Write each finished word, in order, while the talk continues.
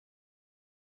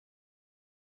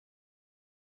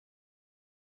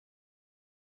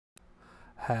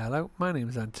Hello, my name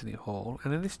is Anthony Hall,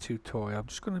 and in this tutorial I'm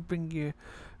just going to bring you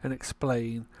and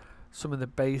explain some of the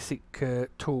basic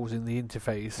tools in the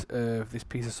interface of this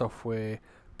piece of software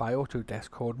by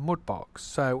Autodesk called Mudbox.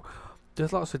 So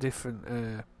there's lots of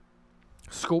different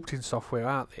sculpting software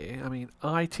out there. I mean,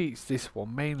 I teach this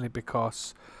one mainly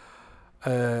because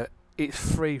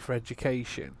it's free for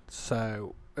education.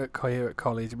 So here at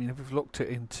college, I mean, if we've looked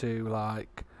into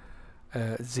like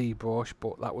ZBrush,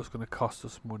 but that was going to cost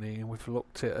us money, and we've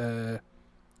looked at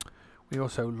we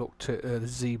also looked at the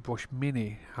ZBrush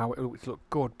Mini, how it looked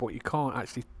good, but you can't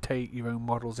actually take your own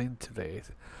models into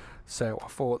this. So I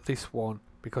thought this one,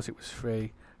 because it was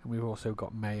free, and we've also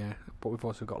got Maya, but we've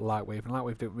also got Lightwave, and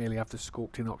Lightwave don't really have the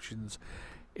sculpting options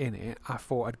in it. I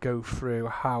thought I'd go through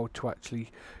how to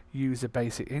actually use a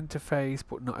basic interface,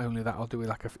 but not only that, I'll do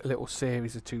like a little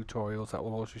series of tutorials that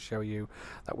will also show you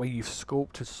that when you've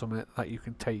sculpted something, that you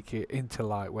can take it into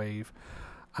Lightwave,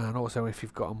 and also if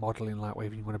you've got a model in Lightwave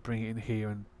and you want to bring it in here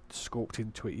and sculpt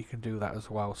into it, you can do that as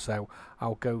well. So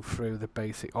I'll go through the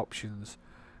basic options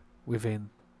within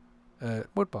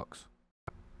Mudbox.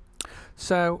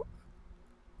 So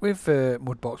with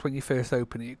Mudbox, when you first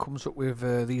open it, it comes up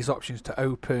with these options to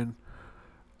open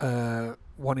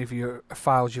one of your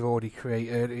files you've already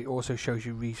created. It also shows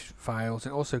you files.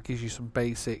 It also gives you some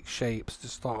basic shapes to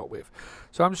start with.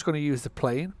 So I'm just going to use the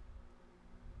plane,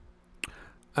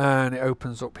 and it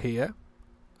opens up here.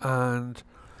 And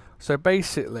so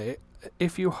basically,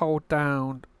 if you hold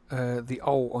down the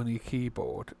Alt on your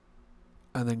keyboard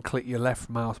and then click your left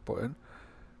mouse button,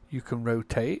 you can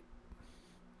rotate.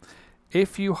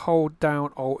 If you hold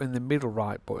down Alt in the middle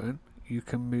right button, you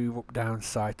can move up, down,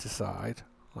 side to side,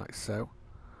 like so.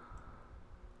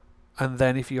 And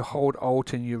then if you hold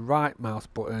Alt in your right mouse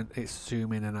button, it's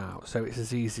zoom in and out. So it's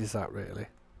as easy as that, really,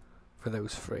 for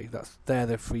those three. They're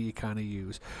the three you kind of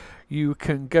use. You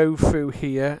can go through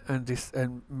here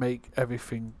and make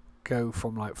everything go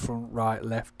from like front, right,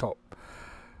 left, top,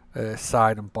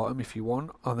 side and bottom if you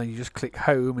want. And then you just click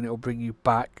home and it'll bring you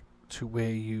back to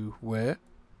where you were.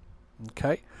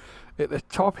 Okay, at the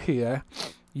top here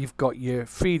you've got your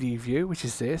 3D view, which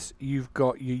is this. You've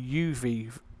got your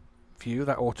UV view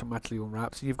that automatically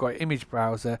unwraps, and you've got an image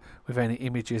browser with any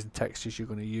images and textures you're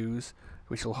going to use,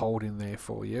 which will hold in there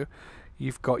for you.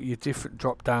 You've got your different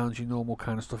drop downs, your normal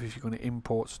kind of stuff if you're going to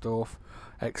import stuff,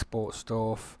 export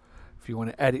stuff, if you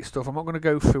want to edit stuff. I'm not going to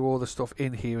go through all the stuff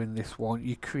in here in this one.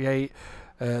 You create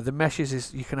the meshes,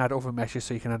 is you can add other meshes,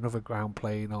 so you can add another ground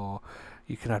plane, or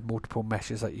you can add multiple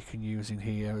meshes that you can use in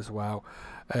here as well.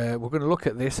 We're going to look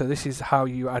at this. So this is how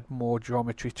you add more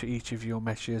geometry to each of your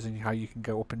meshes, and how you can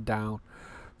go up and down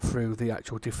through the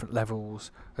actual different levels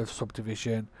of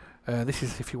subdivision. This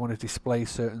is if you want to display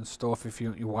certain stuff. If you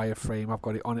want your wireframe, I've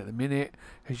got it on at the minute,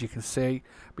 as you can see,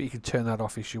 but you can turn that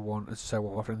off if you want, and so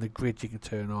on. And the grid you can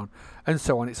turn on, and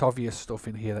so on. It's obvious stuff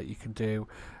in here that you can do,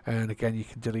 and again you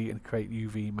can delete and create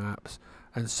UV maps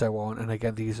and so on. And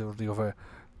again, these are the other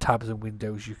tabs and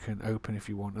windows you can open if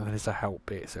you want, and there's a help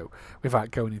bit, so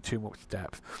without going into too much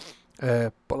depth.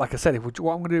 But like I said,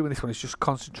 what I'm going to do with this one is just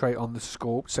concentrate on the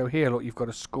sculpt. So here, look, you've got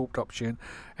a sculpt option,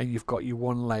 and you've got your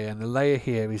one layer, and the layer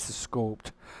here is the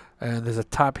sculpt, and there's a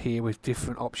tab here with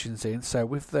different options in. So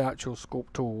with the actual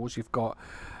sculpt tools, you've got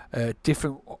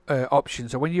different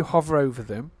options, so when you hover over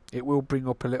them, it will bring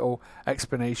up a little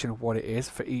explanation of what it is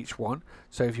for each one.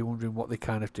 So if you're wondering what they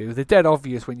kind of do, they're dead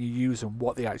obvious when you use them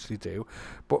what they actually do,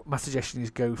 but my suggestion is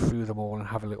go through them all and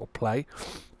have a little play.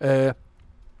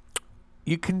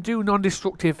 You can do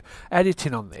non-destructive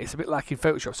editing on this, a bit like in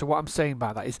Photoshop. So what I'm saying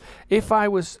by that is, if I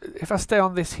stay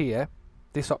on this here,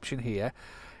 this option here,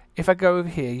 if I go over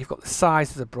here, you've got the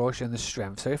size of the brush and the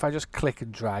strength. So if I just click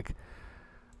and drag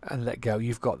and let go,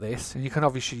 you've got this, and you can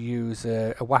obviously use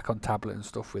a Wacom tablet and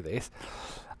stuff with this,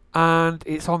 and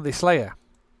it's on this layer.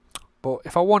 But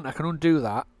if I want, I can undo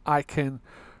that. I can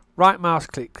right mouse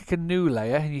click a new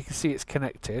layer, and you can see it's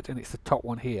connected, and it's the top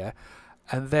one here.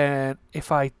 And then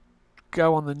if I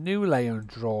go on the new layer and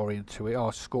draw into it,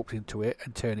 or sculpt into it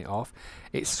and turn it off,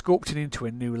 it's sculpting into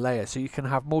a new layer. So you can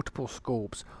have multiple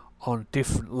sculpts on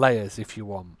different layers if you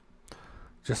want,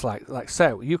 just like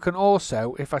so. You can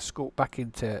also, if I sculpt back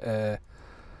into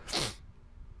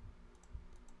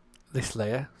this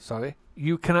layer, sorry,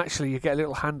 you can actually, you get a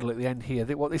little handle at the end here.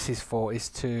 What this is for is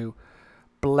to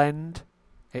blend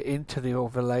it into the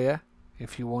other layer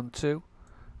if you want to,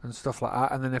 and stuff like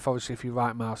that. And then if you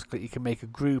right mouse click, you can make a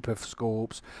group of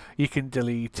sculpts. You can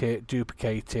delete it,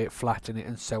 duplicate it, flatten it,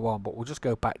 and so on. But we'll just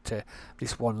go back to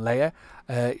this one layer.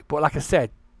 But like I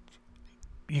said,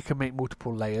 you can make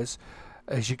multiple layers.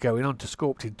 as you're going on to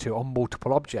sculpting to on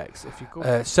multiple objects. If you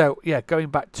go, so yeah, going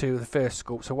back to the first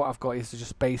sculpt. So what I've got is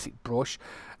just basic brush,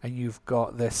 and you've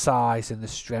got the size and the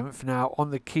strength. Now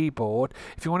on the keyboard,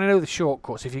 if you want to know the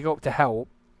shortcuts, if you go up to help,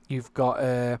 you've got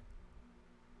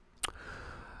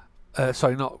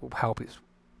sorry, not help, it's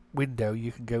window.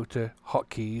 You can go to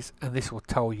hotkeys, and this will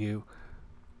tell you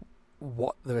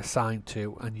what they're assigned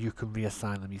to, and you can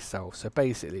reassign them yourself. So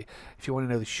basically, if you want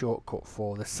to know the shortcut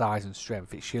for the size and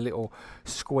strength, it's your little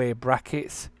square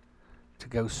brackets to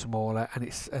go smaller, and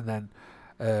then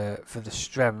for the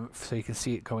strength, so you can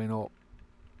see it going up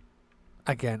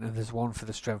again, and there's one for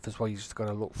the strength as well. You just got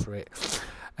to look for it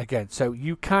again. So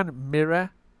you can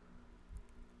mirror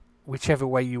whichever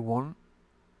way you want.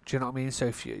 Do you know what I mean? So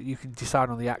if you can decide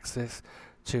on the axis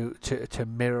to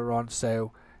mirror on.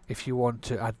 So if you want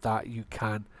to add that, you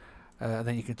can, and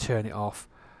then you can turn it off,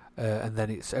 and then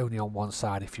it's only on one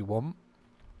side if you want.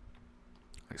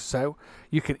 Like so.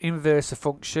 You can inverse the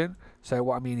function. So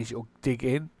what I mean is you'll dig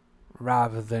in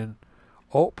rather than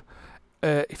up.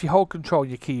 If you hold control on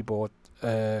your keyboard,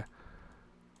 and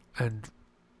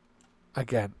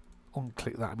again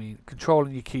unclick that, I mean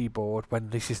controlling your keyboard when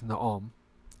this is not on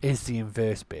is the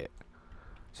inverse bit.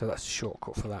 So that's a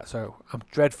shortcut for that. So I'm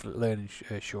dreadful at learning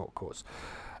shortcuts.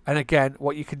 And again,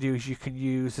 what you can do is you can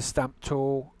use the stamp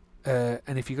tool,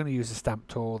 and if you're going to use the stamp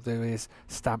tool, there is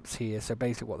stamps here. So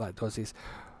basically what that does is,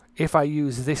 if I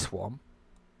use this one,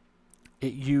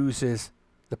 it uses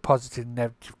the positive and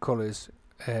negative colours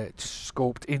to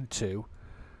sculpt into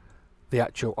the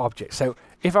actual object. So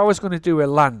if I was going to do a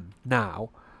land now,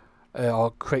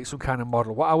 or create some kind of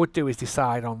model, what I would do is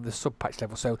decide on the subpatch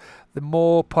level. So the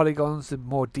more polygons, the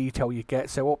more detail you get.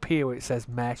 So up here where it says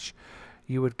mesh,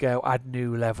 you would go add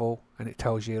new level, and it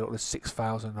tells you, look, there's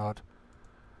 6,000 odd.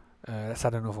 Let's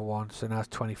add another one. So now it's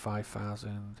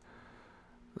 25,000.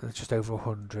 Just over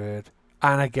 100.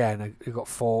 And again, we've got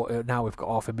now we've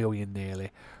got 500,000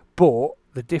 nearly. But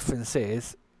the difference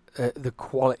is the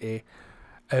quality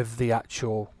of the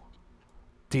actual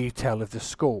detail of the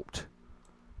sculpt.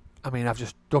 I mean, I've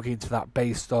just dug into that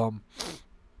based on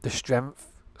the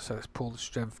strength. So let's pull the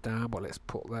strength down, but let's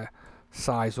put the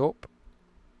size up.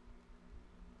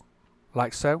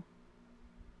 Like so.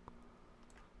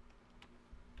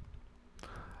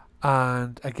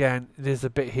 And again, there's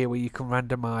a bit here where you can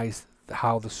randomize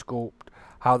how the sculpt,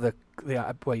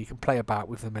 where you can play about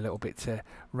with them a little bit to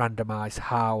randomize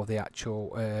how the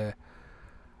actual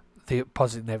the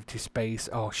positive and negative space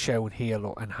are shown here,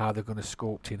 look, and how they're going to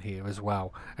sculpt in here as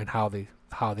well, and how they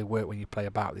work when you play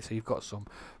about this. So you've got some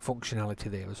functionality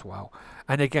there as well.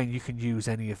 And again, you can use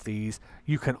any of these.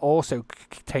 You can also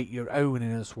take your own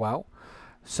in as well.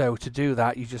 So to do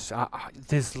that, you just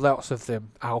there's lots of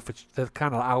them they're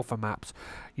kind of alpha maps.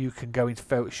 You can go into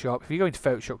Photoshop. If you go into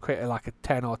Photoshop, create like a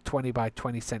 10 or 20 by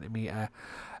 20 centimeter,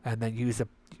 and then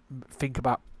think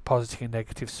about positive and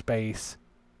negative space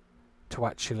to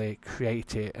actually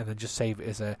create it, and then just save it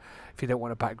as if you don't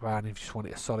want a background, if you just want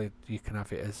it a solid, you can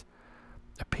have it as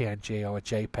a PNG or a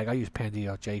JPEG. I use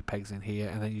PNG or JPEGs in here,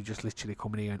 and then you just literally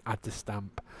come in here and add the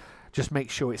stamp. Just make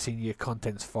sure it's in your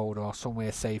contents folder or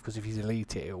somewhere safe, because if you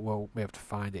delete it, it won't be able to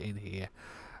find it in here,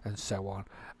 and so on.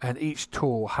 And each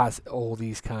tool has all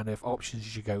these kind of options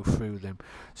as you go through them.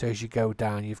 So as you go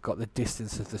down, you've got the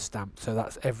distance of the stamp. So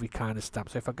that's every kind of stamp.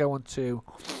 So if I go onto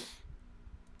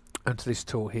this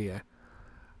tool here,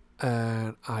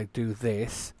 and I do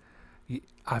this,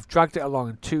 I've dragged it along,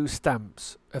 and two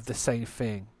stamps of the same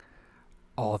thing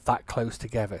are that close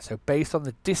together. So based on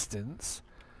the distance,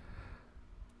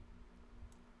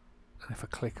 and if I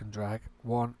click and drag,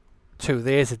 1, 2,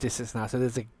 there's a distance now. So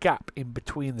there's a gap in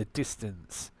between the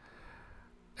distance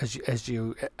as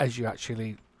you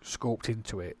actually sculpt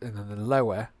into it, and then the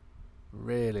lower,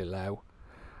 really low,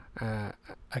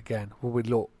 again, will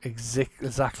look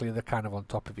exactly the kind of on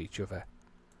top of each other.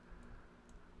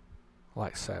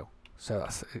 Like so. So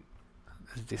that's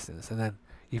the distance. And then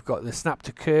you've got the snap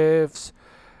to curves,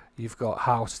 you've got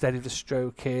how steady the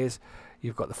stroke is,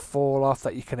 you've got the fall off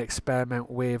that you can experiment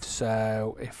with.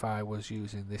 So if I was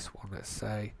using this one, let's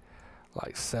say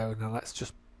like so. Now let's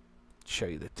just show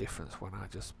you the difference when I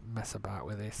just mess about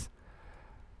with this.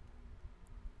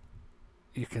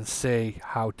 You can see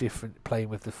how different playing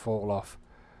with the fall off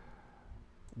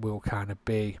will kind of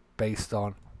be based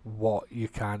on what you're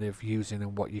kind of using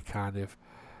and what you kind of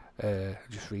you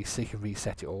can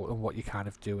reset it all, and what you're kind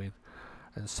of doing,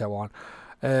 and so on.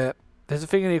 There's a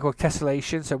thing in here called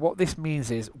tessellation. So what this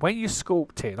means is when you're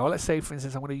sculpting, or let's say for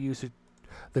instance I'm going to use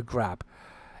the grab,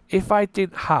 if I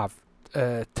didn't have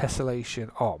tessellation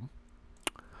on,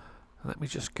 let me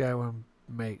just go and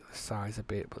make the size a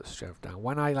bit, put the strength down.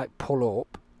 When I like pull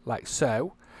up, like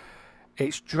so.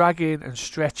 It's dragging and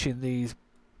stretching these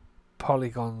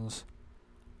polygons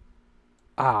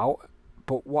out,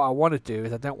 but what I want to do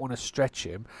is I don't want to stretch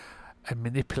them and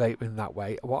manipulate them in that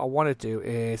way. What I want to do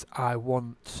is I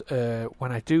want,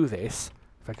 when I do this,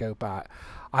 if I go back,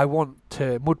 I want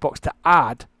Mudbox to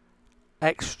add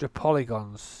extra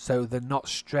polygons so they're not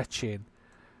stretching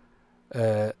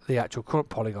the actual current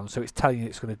polygon. So it's telling you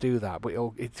it's going to do that, but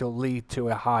it'll lead to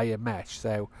a higher mesh.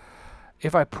 So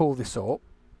if I pull this up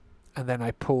and then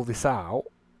I pull this out,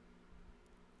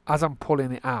 as I'm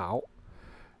pulling it out,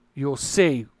 you'll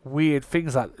see weird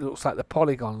things like, it looks like the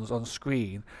polygons on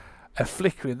screen are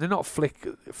flickering. They're not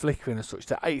flickering as such.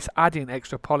 It's adding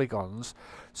extra polygons,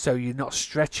 so you're not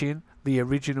stretching the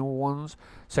original ones.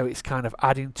 So it's kind of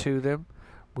adding to them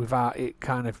without it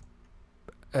kind of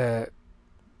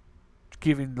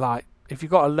giving, like, if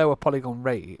you've got a lower polygon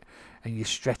rate and you're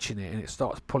stretching it and it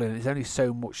starts pulling, there's only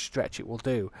so much stretch it will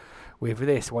do. With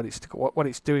this, what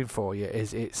it's doing for you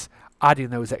is it's adding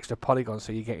those extra polygons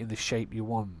so you're getting the shape you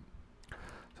want.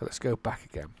 So let's go back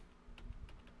again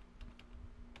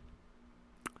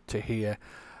to here.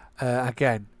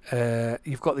 Again,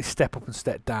 you've got this step up and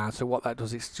step down, so what that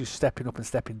does is just stepping up and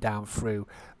stepping down through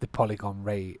the polygon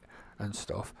rate and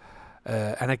stuff.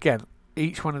 And again,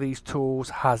 each one of these tools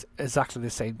has exactly the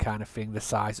same kind of thing: the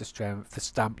size, the strength, the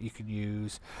stamp you can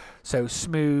use. So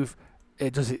smooth,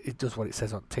 it does what it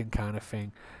says on tin kind of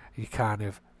thing. You kind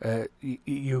of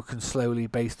you can slowly,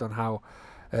 based on how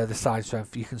the size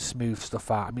strength, you can smooth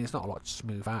stuff out. I mean, it's not a lot to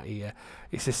smooth out here.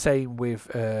 It's the same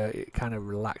with it kind of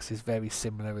relaxes, very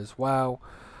similar as well.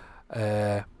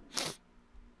 And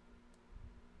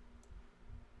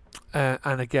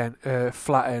again,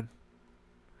 flatten,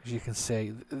 as you can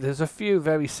see, there's a few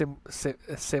very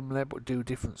similar but do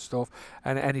different stuff,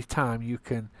 and at any time you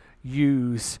can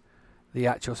use the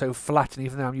actual, so flatten,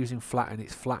 even though I'm using flatten,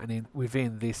 it's flattening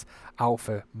within this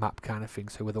alpha map kind of thing.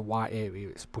 So with a white area,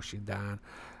 it's pushing down,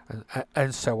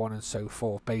 and so on and so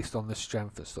forth, based on the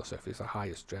strength and stuff. So if it's a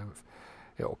higher strength,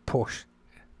 it'll push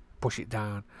it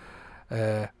down,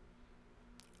 so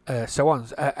on.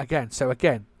 So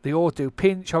again, they all do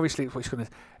pinch. Obviously,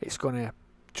 it's gonna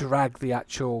drag the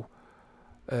actual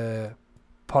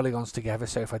polygons together.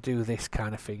 So if I do this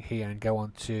kind of thing here and go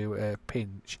on to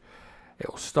pinch,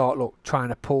 it'll start trying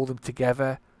to pull them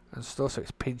together and stuff. So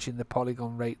it's pinching the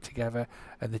polygon rate together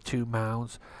and the two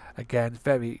mounds. Again,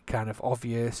 very kind of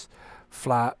obvious.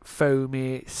 Flat,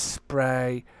 foamy,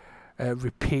 spray,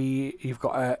 repeat. You've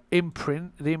got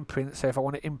imprint. The imprint. So if I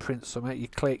want to imprint something, you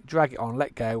click, drag it on,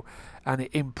 let go, and it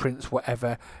imprints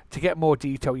whatever. To get more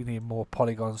detail, you need more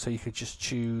polygons. So you could just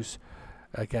choose,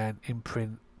 again,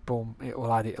 imprint. Boom. It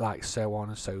will add it like so on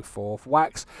and so forth.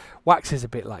 Wax. Wax is a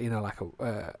bit like, you know, like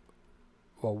a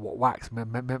well, wax,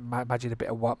 imagine a bit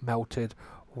of melted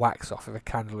wax off of a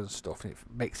candle and stuff, and it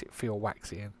makes it feel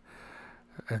waxy,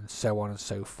 and so on and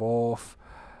so forth.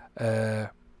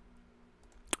 And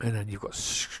then you've got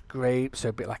scrape, so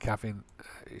a bit like having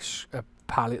a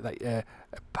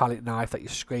palette knife that you're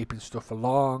scraping stuff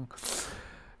along.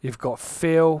 You've got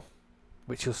fill,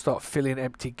 which will start filling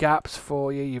empty gaps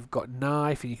for you. You've got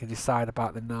knife, and you can decide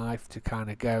about the knife to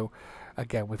kind of go,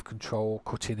 again, with control,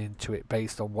 cutting into it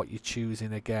based on what you're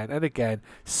choosing again. And again,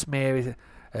 smearing,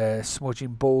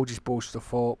 smudging, bulge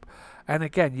stuff up. And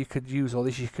again, you could use all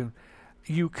this.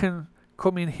 You can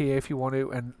come in here if you want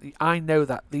to, and I know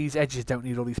that these edges don't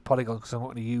need all these polygons because I'm not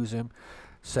going to use them.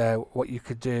 So what you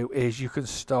could do is you can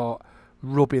start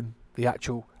rubbing the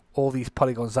actual all these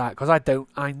polygons out, because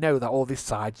I know that all this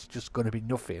side's just going to be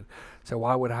nothing. So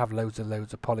why would I have loads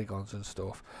of polygons and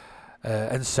stuff,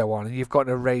 and so on. And you've got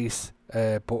an erase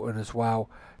button as well.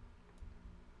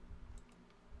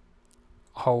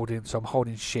 So I'm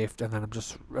holding shift and then I'm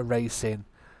just erasing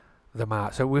them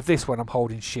out. So with this one, I'm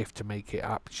holding shift to make it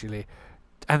actually,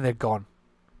 and they're gone.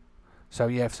 So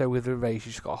yeah, so with the erase,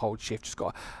 you just got to hold shift. Just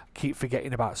got to keep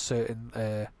forgetting about certain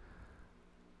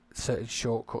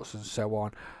shortcuts and so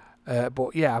on.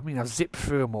 But yeah, I mean, I've zipped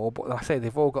through them all, but like I say,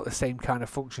 they've all got the same kind of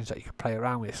functions that you can play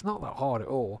around with. It's not that hard at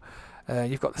all.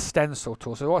 You've got the stencil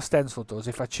tool. So what stencil does,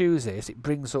 if I choose this, it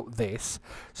brings up this.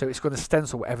 So it's going to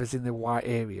stencil whatever's in the white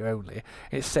area only.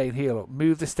 It's saying here, look,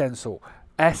 move the stencil,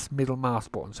 S, middle mouse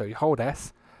button. So you hold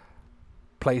S,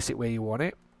 place it where you want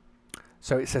it.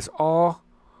 So it says R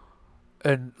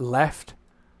and left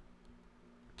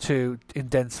to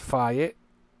intensify it.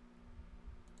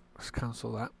 Let's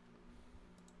cancel that.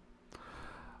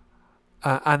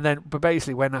 And then, but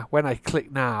basically, when I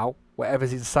click now,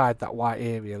 whatever's inside that white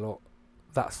area, look,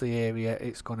 that's the area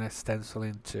it's going to stencil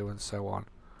into, and so on,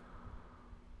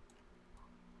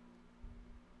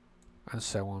 and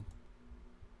so on,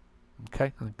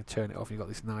 Okay, and you can turn it off. You've got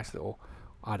this nice little,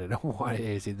 I don't know what it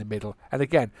is in the middle. And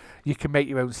again, you can make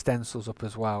your own stencils up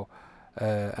as well,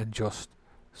 and just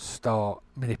start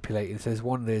manipulating. So there's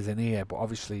one there's an ear, but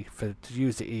obviously to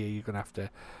use the ear, you're gonna have to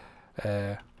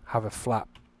have a flat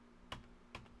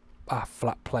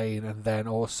plane, and then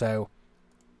also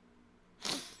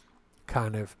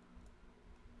kind of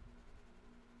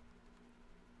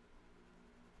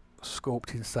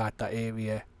sculpt inside that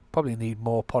area. Probably need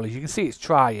more polish. You can see it's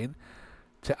trying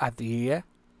to add the ear,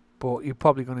 but you're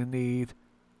probably going to need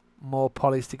more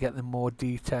polish to get the more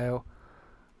detail.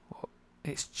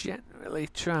 It's generally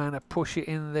trying to push it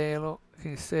in there, look,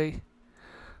 can you see?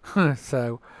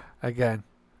 So again,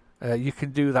 you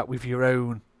can do that with your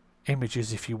own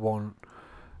images if you want,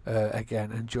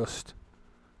 again, and just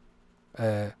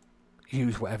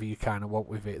use whatever you kind of want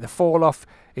with it. The fall off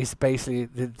is basically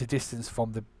the distance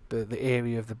from the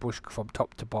area of the brush from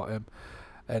top to bottom,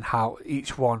 and how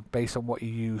each one, based on what you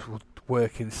use, will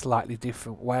work in a slightly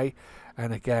different way.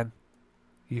 And again,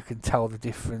 you can tell the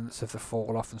difference of the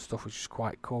fall off and stuff, which is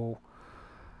quite cool.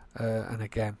 And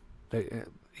again, you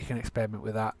can experiment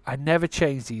with that. I never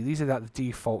change these are like the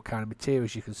default kind of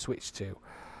materials you can switch to.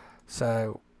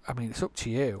 So I mean, it's up to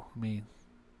you. I mean,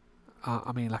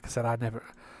 like I said,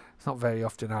 it's not very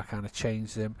often I kind of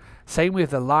change them. Same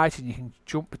with the lighting. You can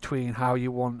jump between how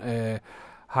you want the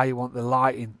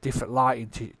lighting, different lighting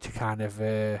to kind of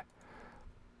to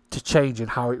change and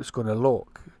how it was going to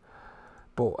look.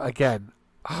 But again,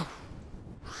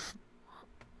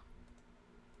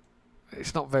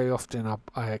 it's not very often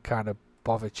I kind of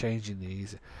bother changing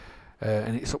these,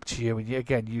 and it's up to you. And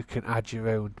again, you can add your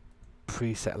own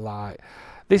preset light.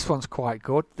 This one's quite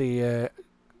good. The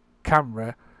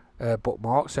camera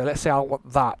bookmark. So let's say I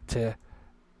want that to,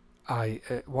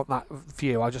 want that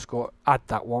view. I'll just go add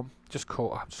that one.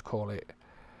 I'll just call it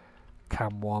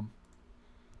cam 1.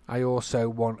 I also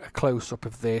want a close up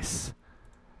of this.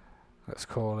 Let's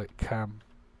call it cam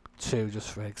 2,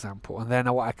 just for example. And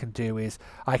then what I can do is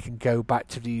I can go back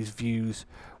to these views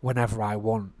whenever I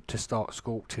want to start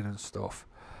sculpting and stuff,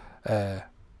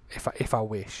 if I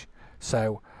wish.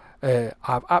 So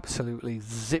I've absolutely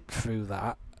zipped through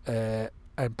that,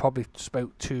 and probably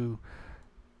spoke too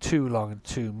long and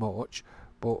too much,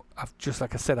 but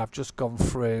like I said, I've just gone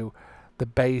through the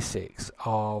basics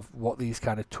of what these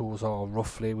kind of tools are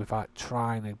roughly, without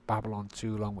trying to babble on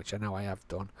too long, which I know I have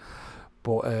done.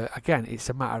 But again, it's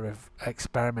a matter of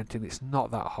experimenting. It's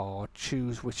not that hard.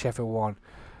 Choose whichever one,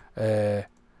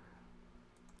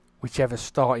 whichever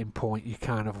starting point you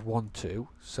kind of want to.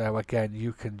 So again,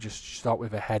 you can just start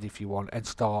with a head if you want, and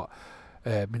start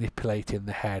manipulating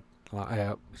the head,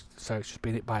 like so it's just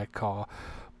being hit by a car.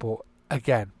 But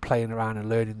again, playing around and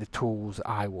learning the tools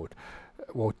I will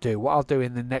do. What I'll do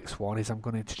in the next one is I'm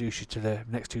going to introduce you to the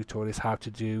next tutorial, is how to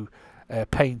do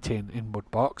painting in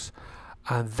Mudbox.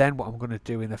 And then what I'm going to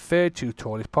do in the third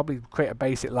tutorial is probably create a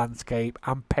basic landscape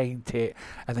and paint it,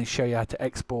 and then show you how to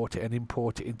export it and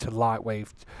import it into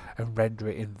Lightwave and render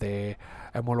it in there.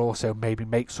 And we'll also maybe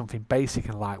make something basic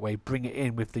in Lightwave, bring it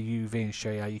in with the UV, and show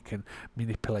you how you can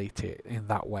manipulate it in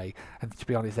that way. And to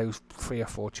be honest, those 3 or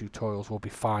 4 tutorials will be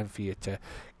fine for you to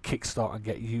kickstart and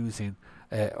get using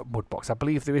Mudbox. I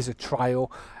believe there is a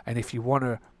trial, and if you want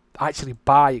to actually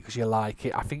buy it because you like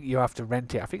it, I think you have to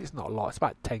rent it. I think it's not a lot, it's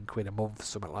about 10 quid a month,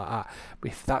 something like that.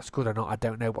 But if that's good or not, I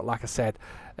don't know. But like I said,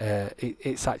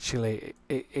 it's actually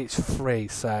it's free,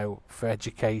 so for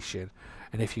education,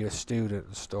 and if you're a student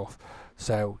and stuff.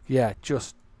 So yeah,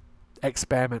 just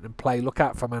experiment and play. Look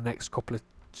out for my next couple of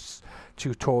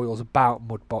tutorials about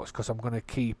Mudbox, because I'm going to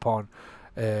keep on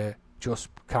just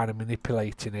kind of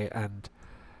manipulating it and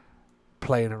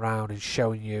playing around and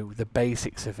showing you the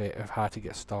basics of it, of how to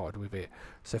get started with it.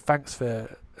 So thanks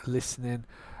for listening.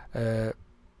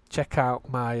 Check out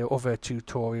my other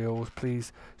tutorials.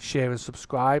 Please share and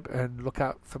subscribe, and look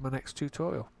out for my next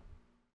tutorial.